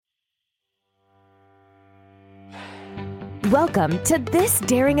Welcome to This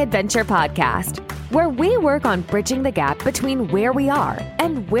Daring Adventure podcast, where we work on bridging the gap between where we are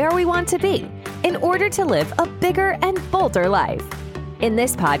and where we want to be in order to live a bigger and bolder life. In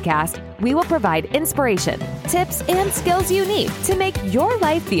this podcast, we will provide inspiration, tips, and skills you need to make your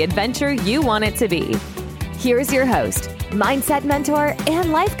life the adventure you want it to be. Here's your host, mindset mentor,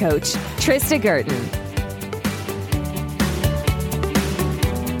 and life coach, Trista Gurton.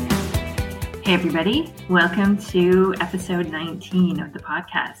 Hey everybody, welcome to episode 19 of the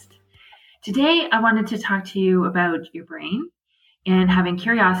podcast. Today I wanted to talk to you about your brain and having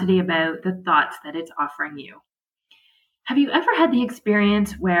curiosity about the thoughts that it's offering you. Have you ever had the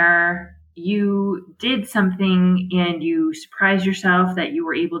experience where you did something and you surprised yourself that you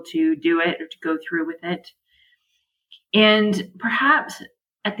were able to do it or to go through with it? And perhaps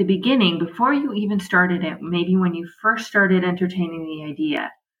at the beginning, before you even started it, maybe when you first started entertaining the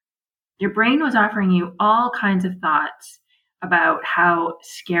idea, your brain was offering you all kinds of thoughts about how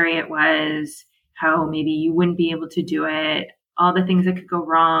scary it was, how maybe you wouldn't be able to do it, all the things that could go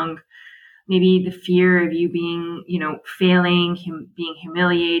wrong, maybe the fear of you being, failing, being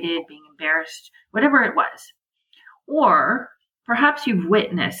humiliated, being embarrassed, whatever it was. Or perhaps you've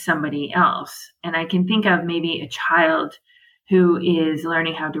witnessed somebody else, and I can think of maybe a child who is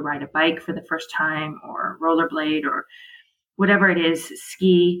learning how to ride a bike for the first time, or rollerblade, or whatever it is,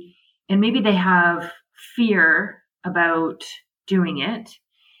 ski. And maybe they have fear about doing it.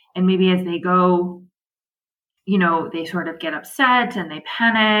 And maybe as they go, they sort of get upset and they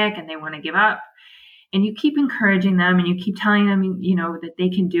panic and they want to give up. And you keep encouraging them and you keep telling them, that they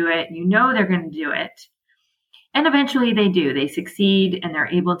can do it. They're going to do it. And eventually they do. They succeed and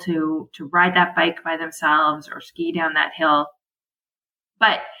they're able to ride that bike by themselves or ski down that hill.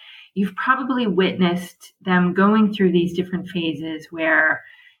 But you've probably witnessed them going through these different phases where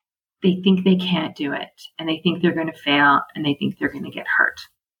they think they can't do it, and they think they're going to fail, and they think they're going to get hurt.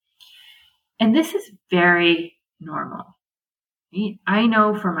 And this is very normal. I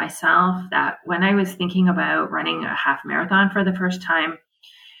know for myself that when I was thinking about running a half marathon for the first time,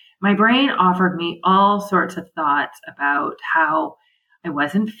 my brain offered me all sorts of thoughts about how I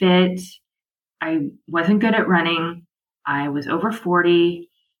wasn't fit, I wasn't good at running, I was over 40,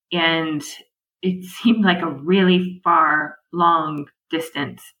 and it seemed like a really far, long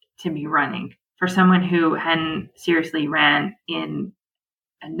distance to be running for someone who hadn't seriously ran in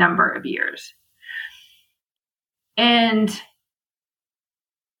a number of years. And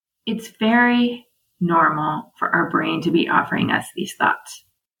it's very normal for our brain to be offering us these thoughts.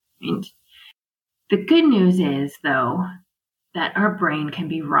 And the good news is, though, that our brain can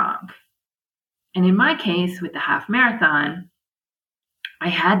be wrong. And in my case, with the half marathon, I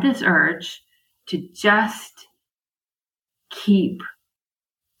had this urge to just keep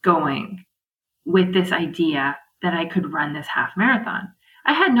going with this idea that I could run this half marathon.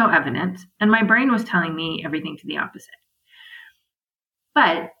 I had no evidence, and my brain was telling me everything to the opposite.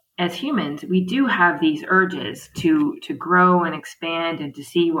 But as humans, we do have these urges to grow and expand and to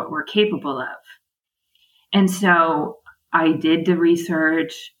see what we're capable of. And so I did the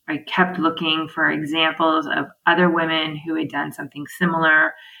research. I kept looking for examples of other women who had done something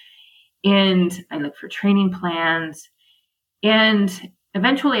similar. And I looked for training plans. And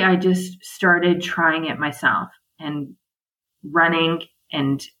eventually, I just started trying it myself and running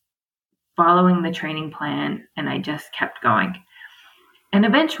and following the training plan, and I just kept going. And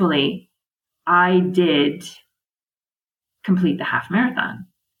eventually, I did complete the half marathon.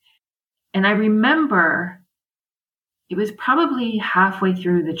 And I remember it was probably halfway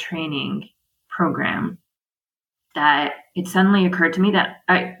through the training program that it suddenly occurred to me that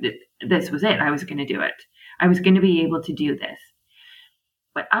this was it. I was going to do it. I was going to be able to do this.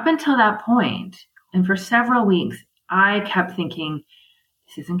 But up until that point, and for several weeks, I kept thinking,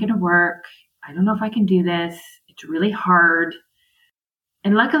 this isn't going to work. I don't know if I can do this. It's really hard.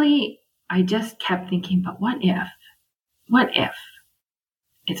 And luckily, I just kept thinking, but what if? What if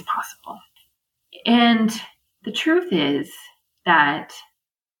it's possible? And the truth is that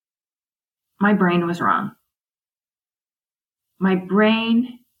my brain was wrong. My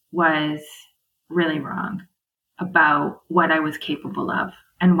brain was really wrong about what I was capable of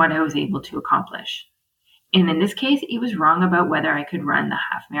and what I was able to accomplish. And in this case, it was wrong about whether I could run the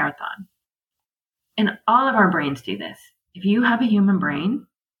half marathon. And all of our brains do this. If you have a human brain,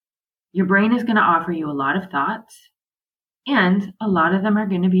 your brain is going to offer you a lot of thoughts, and a lot of them are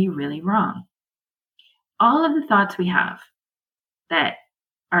going to be really wrong. All of the thoughts we have that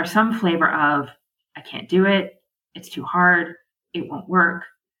are some flavor of, I can't do it, it's too hard, it won't work,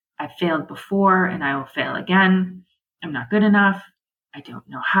 I've failed before and I will fail again, I'm not good enough, I don't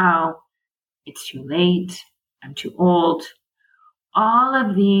know how, it's too late, I'm too old, all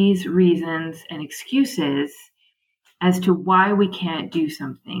of these reasons and excuses as to why we can't do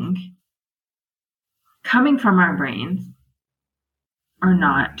something coming from our brains are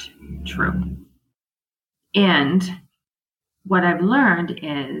not true. And what I've learned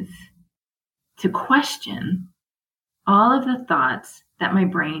is to question all of the thoughts that my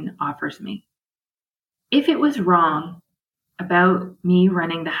brain offers me. If it was wrong about me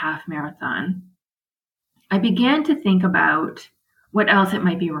running the half marathon, I began to think about what else it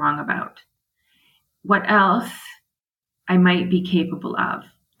might be wrong about, what else I might be capable of,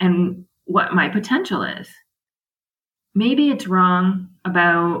 and what my potential is. Maybe it's wrong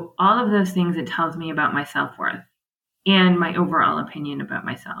about all of those things it tells me about my self-worth and my overall opinion about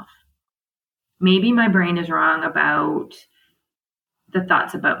myself. Maybe my brain is wrong about the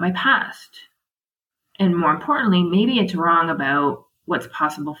thoughts about my past. And more importantly, maybe it's wrong about what's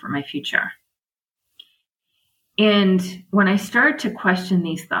possible for my future. And when I start to question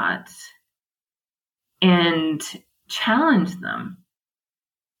these thoughts and challenge them,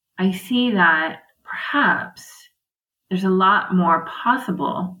 I see that perhaps there's a lot more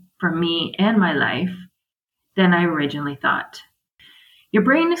possible for me and my life than I originally thought. Your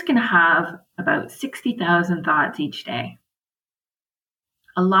brain is going to have about 60,000 thoughts each day.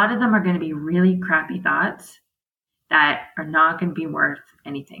 A lot of them are going to be really crappy thoughts that are not going to be worth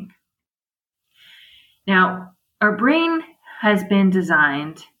anything. Now, our brain has been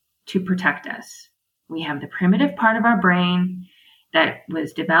designed to protect us. We have the primitive part of our brain that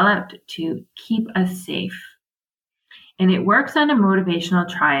was developed to keep us safe. And it works on a motivational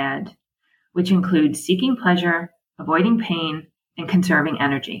triad, which includes seeking pleasure, avoiding pain, and conserving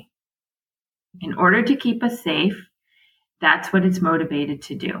energy. In order to keep us safe, that's what it's motivated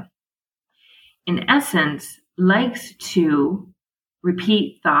to do. In essence, likes to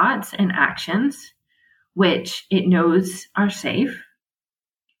repeat thoughts and actions which it knows are safe,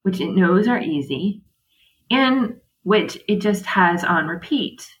 which it knows are easy, and which it just has on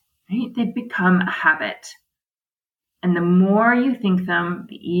repeat, right? They become a habit. And the more you think them,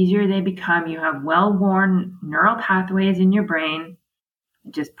 the easier they become. You have well-worn neural pathways in your brain.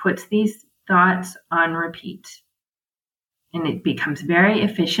 It just puts these thoughts on repeat. And it becomes very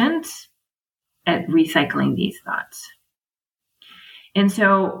efficient at recycling these thoughts. And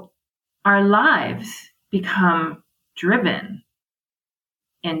so our lives become driven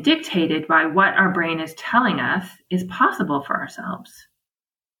and dictated by what our brain is telling us is possible for ourselves.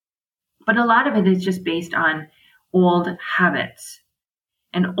 But a lot of it is just based on old habits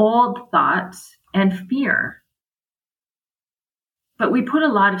and old thoughts and fear. But we put a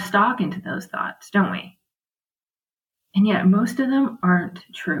lot of stock into those thoughts, don't we? And yet most of them aren't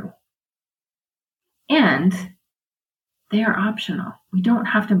true. And they are optional. We don't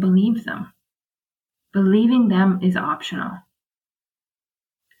have to believe them. Believing them is optional.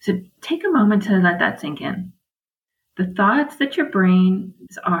 So take a moment to let that sink in. The thoughts that your brain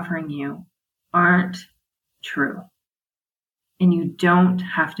is offering you aren't true. And you don't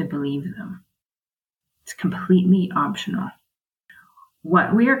have to believe them. It's completely optional.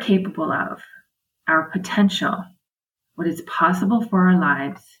 What we are capable of, our potential, what is possible for our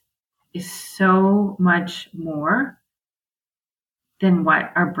lives is so much more than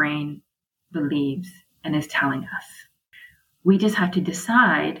what our brain believes and is telling us. We just have to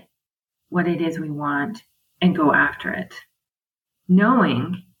decide what it is we want and go after it,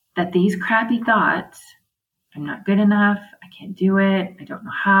 knowing that these crappy thoughts, I'm not good enough, I can't do it, I don't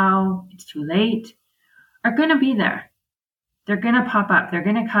know how, it's too late, are going to be there. They're going to pop up. They're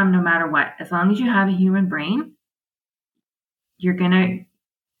going to come no matter what. As long as you have a human brain, you're going to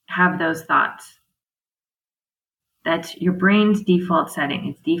have those thoughts. That's your brain's default setting.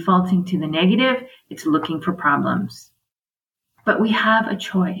 It's defaulting to the negative. It's looking for problems. But we have a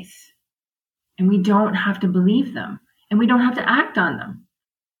choice. And we don't have to believe them. And we don't have to act on them.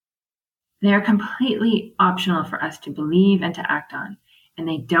 They are completely optional for us to believe and to act on. And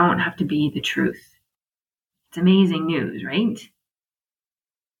they don't have to be the truth. It's amazing news, right?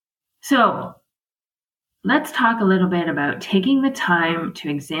 So let's talk a little bit about taking the time to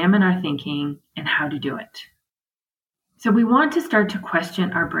examine our thinking and how to do it. So we want to start to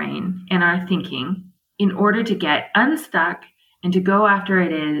question our brain and our thinking in order to get unstuck and to go after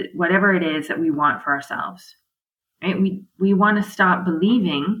it is whatever it is that we want for ourselves. Right? We want to stop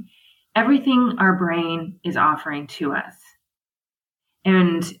believing everything our brain is offering to us.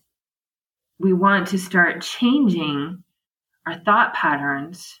 And we want to start changing our thought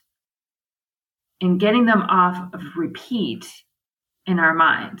patterns and getting them off of repeat in our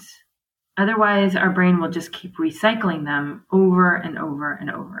minds. Otherwise, our brain will just keep recycling them over and over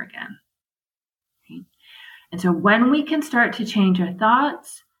and over again. Okay? And so when we can start to change our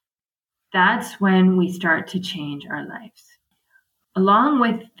thoughts, that's when we start to change our lives. Along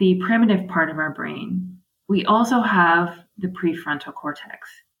with the primitive part of our brain, we also have the prefrontal cortex.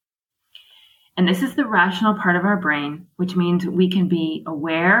 And this is the rational part of our brain, which means we can be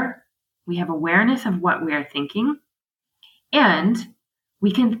aware, we have awareness of what we are thinking, and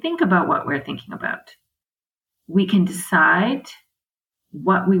we can think about what we're thinking about. We can decide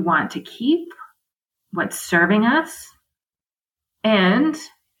what we want to keep, what's serving us, and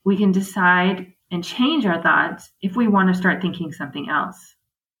we can decide and change our thoughts if we want to start thinking something else.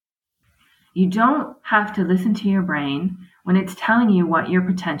 You don't have to listen to your brain when it's telling you what your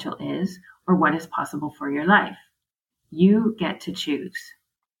potential is or what is possible for your life. You get to choose.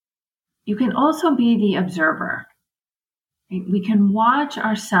 You can also be the observer. We can watch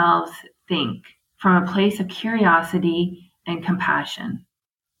ourselves think from a place of curiosity and compassion.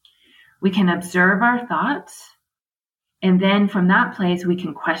 We can observe our thoughts, and then from that place, we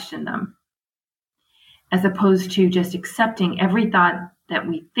can question them, as opposed to just accepting every thought that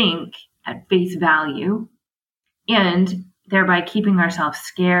we think at face value, and thereby keeping ourselves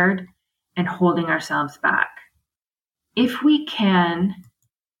scared and holding ourselves back. If we can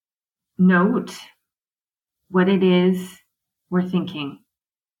note what it is we're thinking,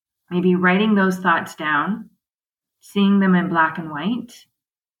 maybe writing those thoughts down, seeing them in black and white,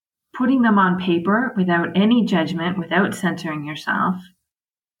 putting them on paper without any judgment, without censoring yourself,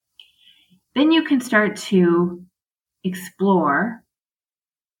 then you can start to explore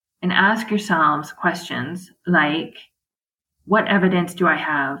and ask yourselves questions like, what evidence do I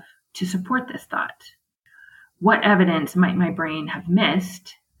have to support this thought? What evidence might my brain have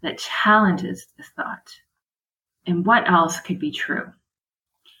missed that challenges this thought? And what else could be true?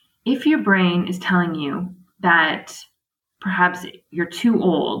 If your brain is telling you that perhaps you're too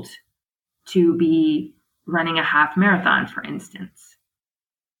old to be running a half marathon, for instance,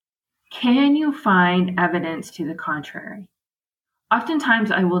 can you find evidence to the contrary?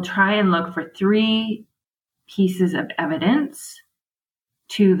 Oftentimes, I will try and look for 3 pieces of evidence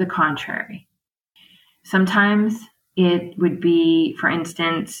to the contrary. Sometimes it would be, for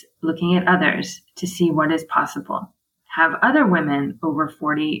instance, looking at others to see what is possible. Have other women over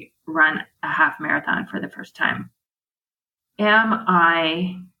 40 run a half marathon for the first time? Am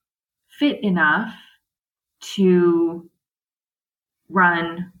I fit enough to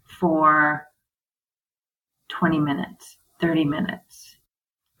run for 20 minutes, 30 minutes?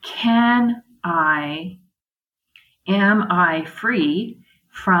 Am I free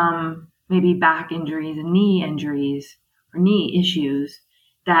from maybe back injuries and knee injuries or knee issues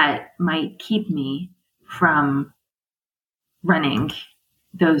that might keep me from running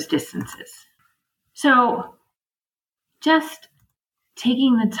those distances? So just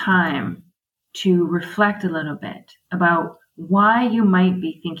taking the time to reflect a little bit about why you might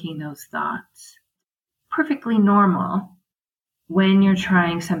be thinking those thoughts. Perfectly normal when you're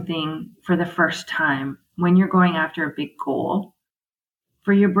trying something for the first time, when you're going after a big goal,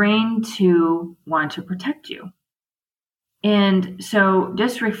 for your brain to want to protect you. And so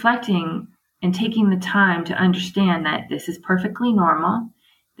just reflecting and taking the time to understand that this is perfectly normal.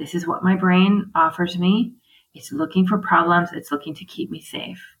 This is what my brain offers me. It's looking for problems. It's looking to keep me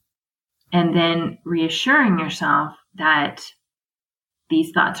safe. And then reassuring yourself that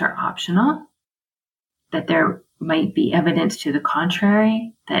these thoughts are optional, that there might be evidence to the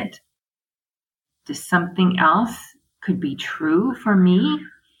contrary, that just something else could be true for me,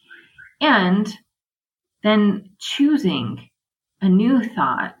 and then choosing a new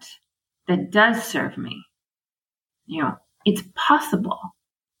thought that does serve me. It's possible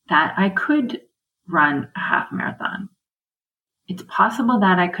that I could run a half marathon. It's possible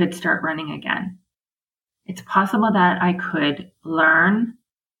that I could start running again. It's possible that I could learn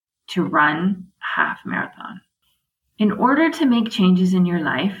to run a half marathon. In order to make changes in your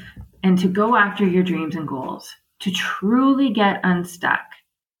life and to go after your dreams and goals, to truly get unstuck,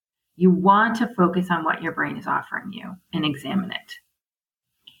 you want to focus on what your brain is offering you and examine it.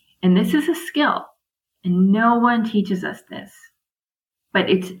 And this is a skill, and no one teaches us this. But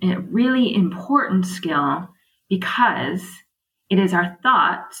it's a really important skill because it is our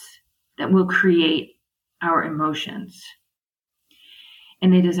thoughts that will create our emotions.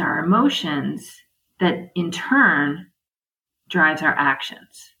 And it is our emotions that in turn drives our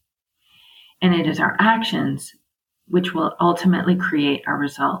actions. And it is our actions which will ultimately create our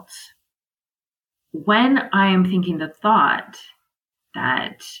results. When I am thinking the thought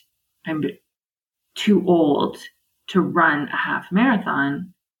that I'm too old to run a half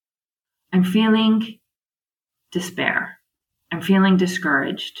marathon, I'm feeling despair. I'm feeling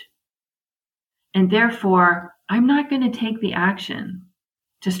discouraged. And therefore, I'm not going to take the action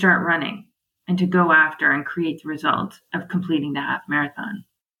to start running and to go after and create the result of completing the half marathon.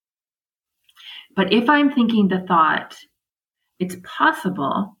 But if I'm thinking the thought, it's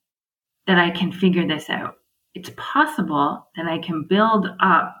possible that I can figure this out. It's possible that I can build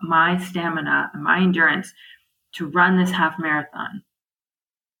up my stamina and my endurance to run this half marathon.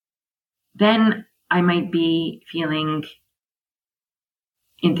 Then I might be feeling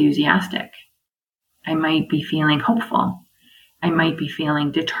enthusiastic. I might be feeling hopeful. I might be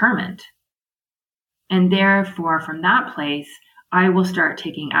feeling determined. And therefore, from that place, I will start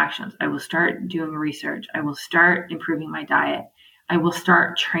taking actions. I will start doing research. I will start improving my diet. I will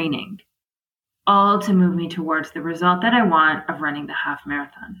start training, all to move me towards the result that I want of running the half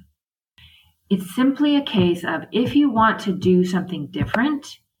marathon. It's simply a case of, if you want to do something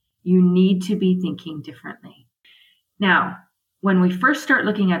different, you need to be thinking differently. Now, when we first start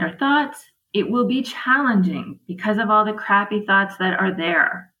looking at our thoughts, it will be challenging because of all the crappy thoughts that are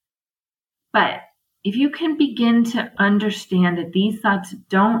there. But if you can begin to understand that these thoughts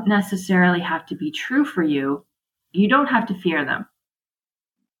don't necessarily have to be true for you, you don't have to fear them.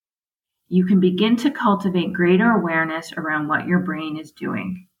 You can begin to cultivate greater awareness around what your brain is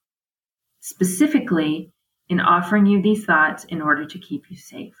doing, specifically in offering you these thoughts in order to keep you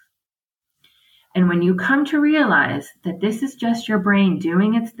safe. And when you come to realize that this is just your brain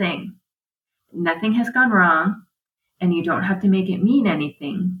doing its thing, nothing has gone wrong, and you don't have to make it mean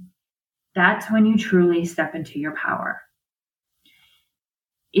anything, that's when you truly step into your power.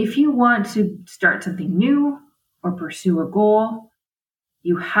 If you want to start something new or pursue a goal,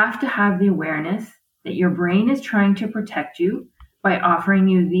 you have to have the awareness that your brain is trying to protect you by offering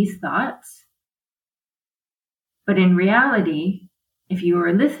you these thoughts. But in reality, if you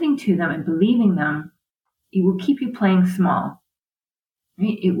are listening to them and believing them, it will keep you playing small.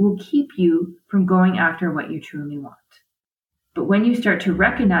 Right? It will keep you from going after what you truly want. But when you start to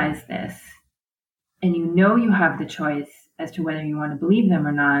recognize this, and you know you have the choice as to whether you want to believe them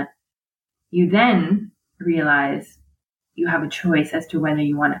or not, you then realize you have a choice as to whether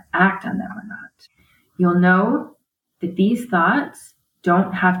you want to act on them or not. You'll know that these thoughts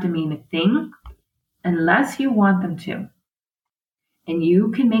don't have to mean a thing unless you want them to. And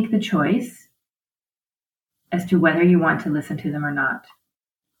you can make the choice as to whether you want to listen to them or not.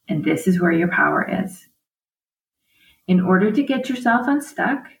 And this is where your power is. In order to get yourself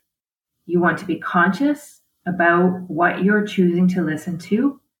unstuck, you want to be conscious about what you're choosing to listen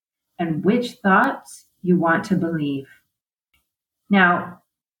to and which thoughts you want to believe. Now,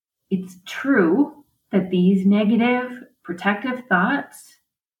 it's true that these negative, protective thoughts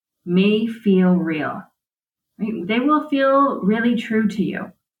may feel real. Right? They will feel really true to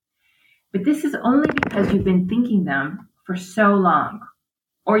you. But this is only because you've been thinking them for so long,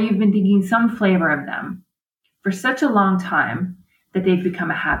 or you've been thinking some flavor of them for such a long time that they've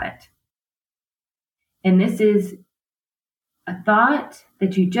become a habit. And this is a thought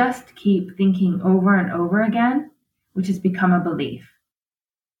that you just keep thinking over and over again, which has become a belief.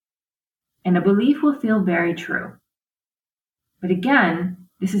 And a belief will feel very true. But again,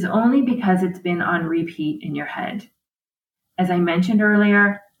 this is only because it's been on repeat in your head. As I mentioned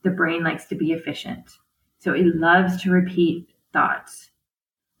earlier, the brain likes to be efficient. So it loves to repeat thoughts.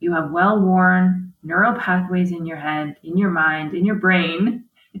 You have well-worn neural pathways in your head, in your mind, in your brain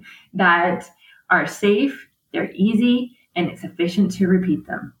that are safe, they're easy, and it's efficient to repeat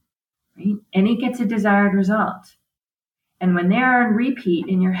them. Right? And it gets a desired result. And when they're on repeat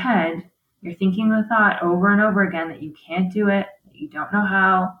in your head, you're thinking the thought over and over again that you can't do it, that you don't know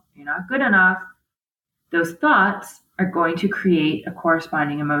how, you're not good enough. Those thoughts are going to create a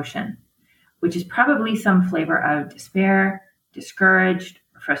corresponding emotion, which is probably some flavor of despair, discouraged,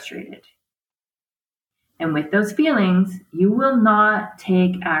 or frustrated. And with those feelings, you will not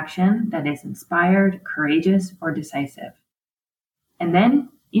take action that is inspired, courageous, or decisive. And then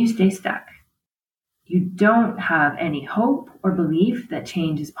you stay stuck. You don't have any hope or belief that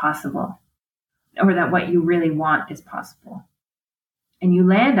change is possible, or that what you really want is possible. And you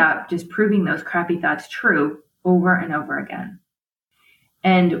land up just proving those crappy thoughts true over and over again.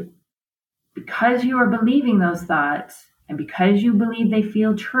 And because you are believing those thoughts, and because you believe they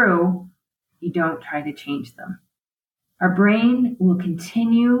feel true, you don't try to change them. Our brain will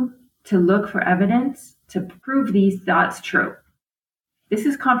continue to look for evidence to prove these thoughts true. This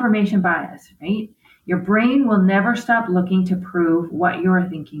is confirmation bias, right? Your brain will never stop looking to prove what you're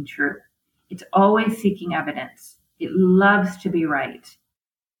thinking true. It's always seeking evidence. It loves to be right.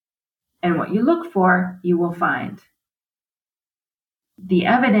 And what you look for, you will find. The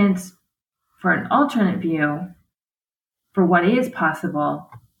evidence for an alternate view, for what is possible,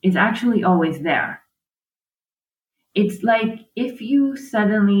 is actually always there. It's like if you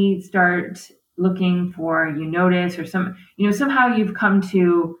suddenly start looking for, you notice, or somehow you've come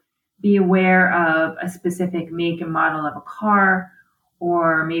to be aware of a specific make and model of a car,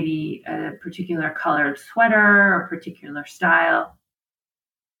 or maybe a particular colored sweater or particular style.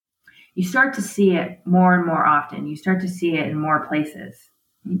 You start to see it more and more often. You start to see it in more places.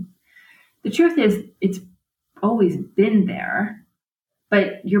 The truth is, it's always been there,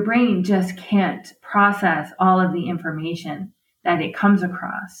 but your brain just can't process all of the information that it comes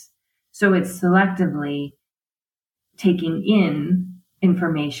across. So it's selectively taking in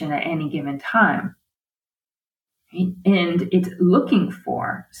information at any given time. And it's looking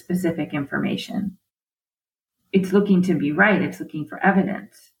for specific information. It's looking to be right. It's looking for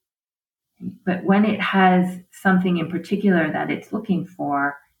evidence. But when it has something in particular that it's looking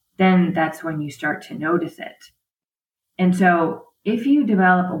for, then that's when you start to notice it. And so if you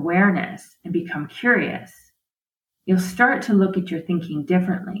develop awareness and become curious, you'll start to look at your thinking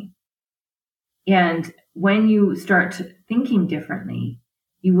differently. And when you start thinking differently,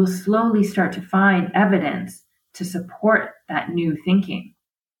 you will slowly start to find evidence to support that new thinking.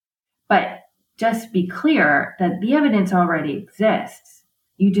 But just be clear that the evidence already exists.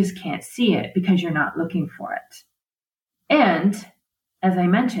 You just can't see it because you're not looking for it. And as I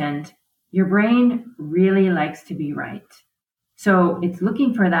mentioned, your brain really likes to be right. So it's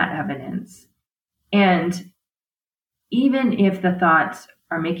looking for that evidence. And even if the thoughts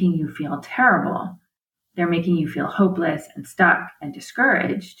are making you feel terrible, they're making you feel hopeless and stuck and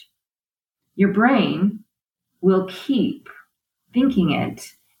discouraged, your brain will keep thinking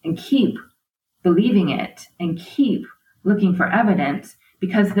it and keep believing it and keep looking for evidence,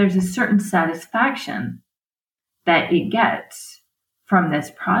 because there's a certain satisfaction that it gets from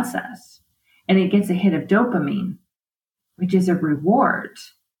this process. And it gets a hit of dopamine, which is a reward,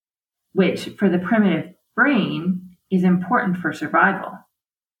 which for the primitive brain is important for survival.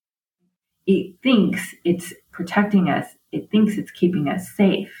 It thinks it's protecting us. It thinks it's keeping us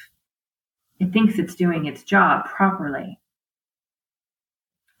safe. It thinks it's doing its job properly.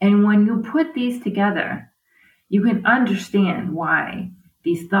 And when you put these together, you can understand why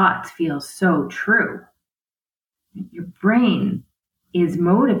these thoughts feel so true. Your brain is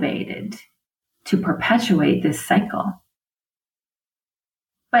motivated to perpetuate this cycle.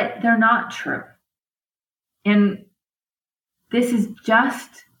 But they're not true. And this is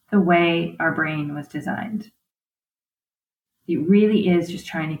just the way our brain was designed. It really is just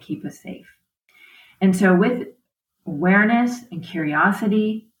trying to keep us safe. And so with awareness and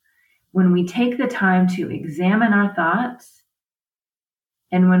curiosity, when we take the time to examine our thoughts,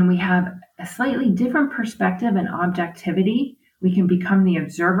 and when we have a slightly different perspective and objectivity, we can become the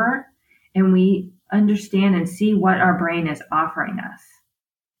observer, and we understand and see what our brain is offering us.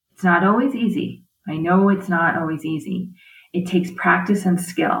 It's not always easy. I know it's not always easy. It takes practice and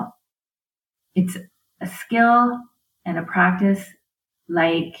skill. It's a skill and a practice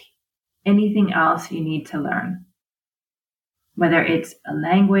like anything else you need to learn. Whether it's a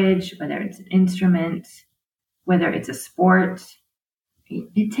language, whether it's an instrument, whether it's a sport,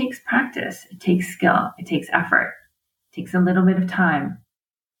 it takes practice, it takes skill, it takes effort, it takes a little bit of time,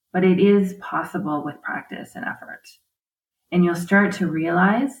 but it is possible with practice and effort. And you'll start to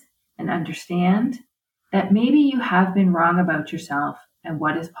realize and understand that maybe you have been wrong about yourself and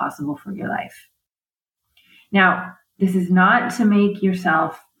what is possible for your life. Now, this is not to make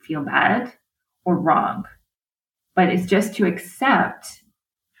yourself feel bad or wrong, but it's just to accept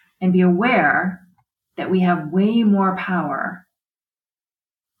and be aware that we have way more power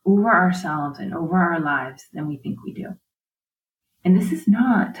over ourselves and over our lives than we think we do. And this is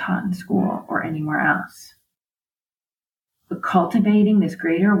not taught in school or anywhere else. But cultivating this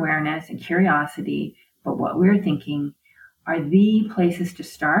greater awareness and curiosity about what we're thinking are the places to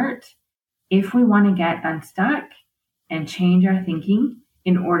start if we want to get unstuck and change our thinking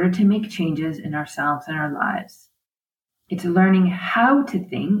in order to make changes in ourselves and our lives. It's learning how to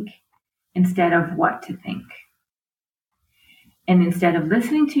think instead of what to think. And instead of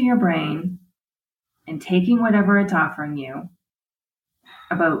listening to your brain and taking whatever it's offering you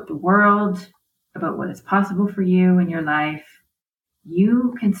about the world, about what is possible for you in your life,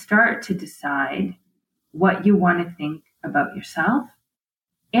 you can start to decide what you want to think about yourself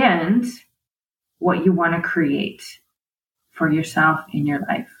and what you want to create for yourself in your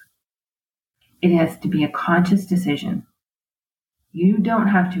life. It has to be a conscious decision. You don't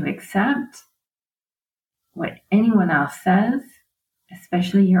have to accept what anyone else says,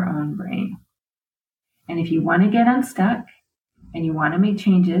 especially your own brain. And if you want to get unstuck and you want to make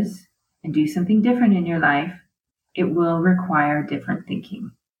changes and do something different in your life, it will require different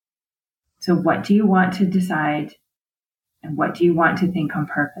thinking. So what do you want to decide? And what do you want to think on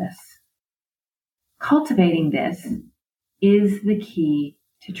purpose? Cultivating this is the key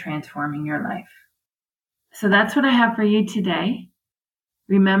to transforming your life. So that's what I have for you today.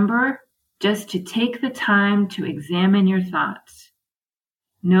 Remember just to take the time to examine your thoughts.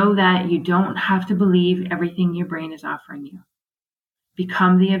 Know that you don't have to believe everything your brain is offering you.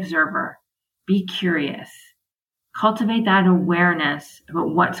 Become the observer. Be curious. Cultivate that awareness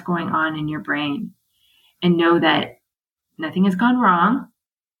about what's going on in your brain. And know that nothing has gone wrong,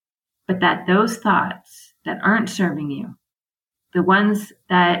 but that those thoughts that aren't serving you, the ones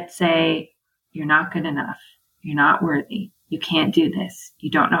that say, you're not good enough, you're not worthy, you can't do this, you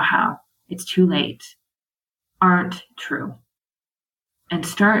don't know how, it's too late, aren't true. And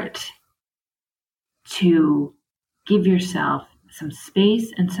start to give yourself some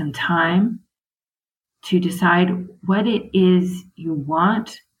space and some time to decide what it is you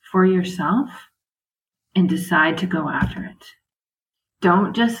want for yourself and decide to go after it.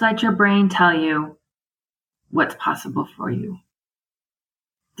 Don't just let your brain tell you what's possible for you.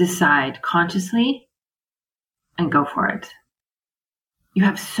 Decide consciously and go for it. You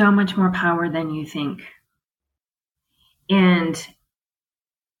have so much more power than you think. And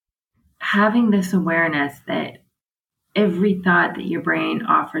having this awareness that every thought that your brain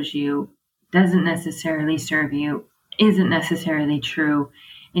offers you doesn't necessarily serve you, isn't necessarily true,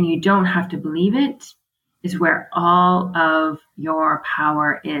 and you don't have to believe it, is where all of your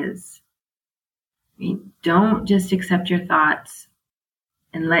power is. Don't just accept your thoughts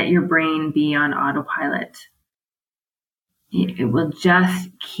and let your brain be on autopilot. It will just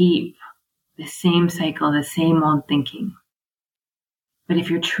keep the same cycle, the same old thinking. But if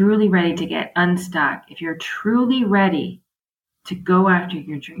you're truly ready to get unstuck, if you're truly ready to go after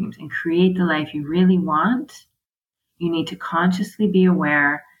your dreams and create the life you really want, you need to consciously be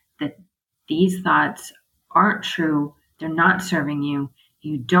aware that these thoughts aren't true, they're not serving you,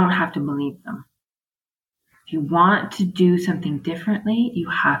 you don't have to believe them. If you want to do something differently, you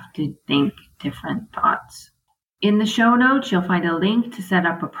have to think different thoughts. In the show notes, you'll find a link to set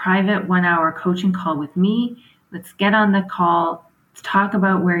up a private 1-hour coaching call with me. Let's get on the call. Let's talk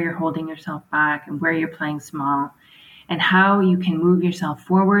about where you're holding yourself back and where you're playing small and how you can move yourself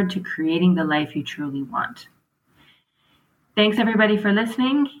forward to creating the life you truly want. Thanks everybody for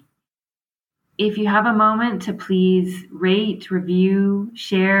listening. If you have a moment to please rate, review,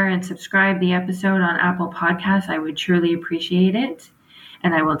 share, and subscribe the episode on Apple Podcasts, I would truly appreciate it.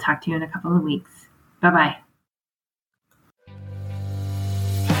 And I will talk to you in a couple of weeks. Bye-bye.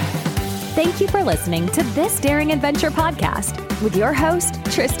 Thank you for listening to This Daring Adventure podcast with your host,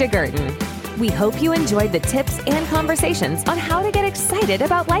 Trista Gurton. We hope you enjoyed the tips and conversations on how to get excited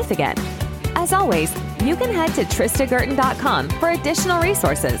about life again. As always, you can head to tristagurton.com for additional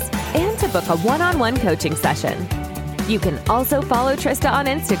resources and to book a one-on-one coaching session. You can also follow Trista on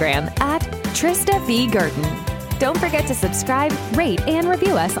Instagram at Trista V. Gurton. Don't forget to subscribe, rate, and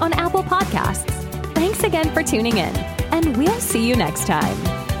review us on Apple Podcasts. Thanks again for tuning in, and we'll see you next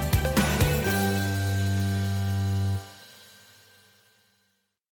time.